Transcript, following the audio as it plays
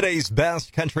Today's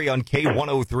best country on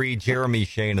K103, Jeremy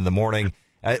Shane in the morning.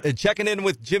 Checking in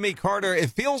with Jimmy Carter. It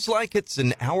feels like it's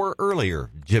an hour earlier,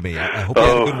 Jimmy. I hope you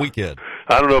had a good weekend.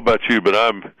 I don't know about you, but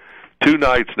I'm 2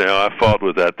 nights now. I fought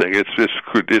with that thing. It's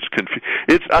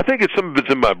confusing. I think some of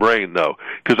it's in my brain though,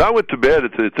 because I went to bed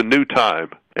at the new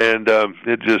time, and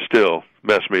it just still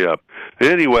messed me up.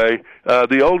 Anyway,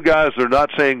 the old guys are not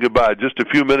saying goodbye. Just a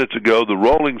few minutes ago, the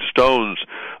Rolling Stones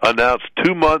announced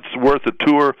 2 months worth of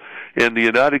tour in the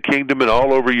United Kingdom and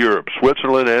all over Europe,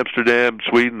 Switzerland, Amsterdam,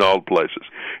 Sweden, all places.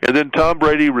 And then Tom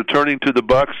Brady returning to the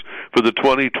Bucs for the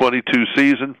 2022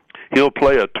 season. He'll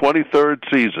play a 23rd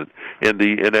season in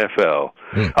the NFL.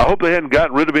 I hope they hadn't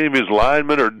gotten rid of any of his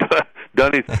linemen or done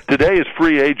anything. Today is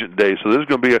free agent day, so there's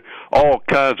going to be all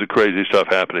kinds of crazy stuff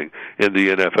happening in the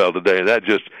NFL today, and that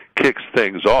just kicks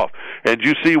things off. And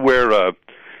you see where, Herb,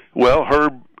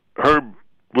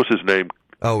 what's his name?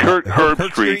 Oh, Herb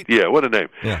Street. Yeah, what a name.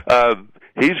 Yeah.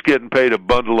 He's getting paid a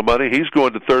bundle of money. He's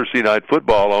going to Thursday Night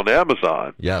Football on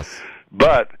Amazon. Yes.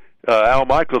 But Al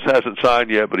Michaels hasn't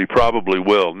signed yet, but he probably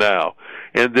will now.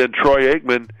 And then Troy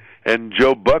Aikman and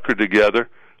Joe Buck are together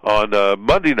on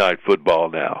Monday Night Football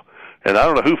now. And I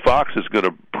don't know who Fox is going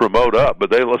to promote up,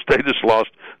 but they just lost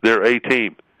their A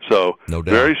team. So no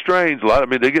doubt. Very strange. They're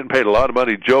getting paid a lot of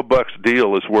money. Joe Buck's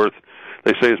deal is worth,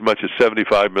 they say, as much as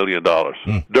 $75 million.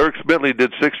 Dierks Bentley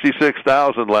did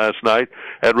 $66,000 last night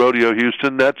at Rodeo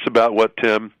Houston. That's about what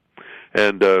Tim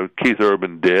and Keith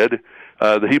Urban did.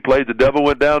 He played The Devil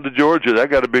Went Down to Georgia. That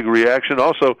got a big reaction.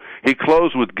 Also, he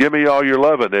closed with Gimme All Your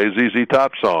Lovin', a ZZ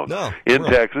Top song in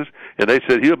Texas, and they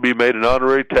said he'll be made an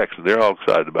honorary Texan. They're all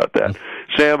excited about that.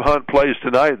 Sam Hunt plays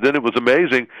tonight. Then it was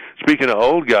amazing, speaking of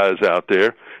old guys out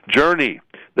there, Journey.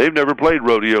 They've never played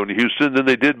rodeo in Houston, and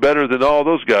they did better than all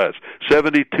those guys.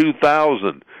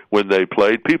 72,000 when they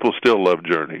played. People still love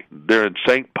Journey. They're in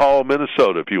St. Paul,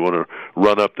 Minnesota, if you want to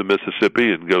run up the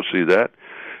Mississippi and go see that.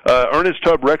 Ernest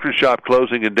Tubb Record Shop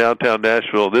closing in downtown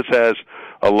Nashville. This has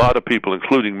a lot of people,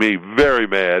 including me, very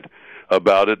mad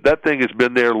about it. That thing has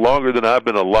been there longer than I've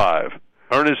been alive.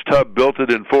 Ernest Tubb built it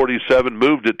in 47,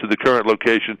 moved it to the current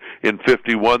location in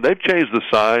 51. They've changed the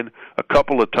sign a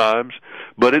couple of times,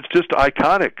 but it's just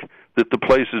iconic that the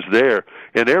place is there.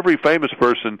 And every famous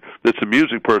person that's a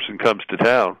music person comes to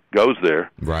town, goes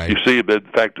there. Right. You see, in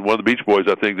fact, one of the Beach Boys,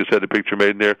 I think, just had a picture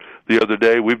made in there the other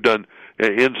day. We've done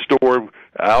in-store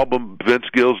album. Vince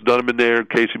Gill's done them in there,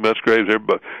 Casey Musgraves,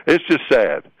 everybody. It's just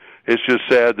sad. It's just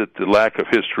sad that the lack of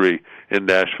history in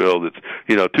Nashville, that's,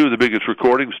 two of the biggest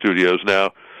recording studios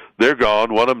now, they're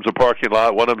gone. One of them's a parking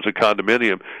lot, one of them's a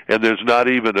condominium, and there's not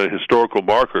even a historical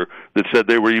marker that said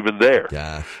they were even there.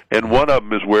 Yeah. And one of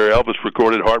them is where Elvis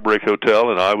recorded Heartbreak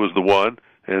Hotel, and I was the one,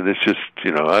 and it's just,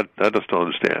 I just don't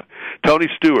understand. Tony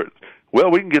Stewart, well,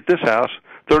 we can get this house.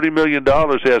 $30 million,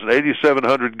 has an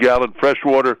 8,700-gallon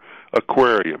freshwater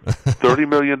aquarium. $30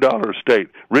 million estate.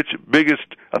 Biggest,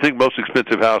 I think, most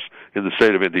expensive house in the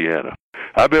state of Indiana.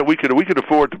 I bet we could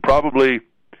afford to probably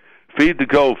feed the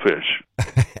goldfish.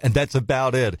 And that's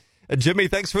about it. Jimmy,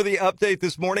 thanks for the update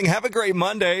this morning. Have a great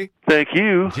Monday. Thank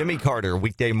you. Jimmy Carter,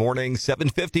 weekday morning,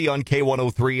 7:50 on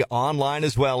K103, online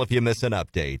as well if you miss an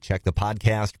update. Check the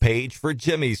podcast page for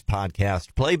Jimmy's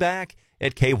podcast playback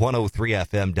at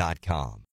K103FM.com.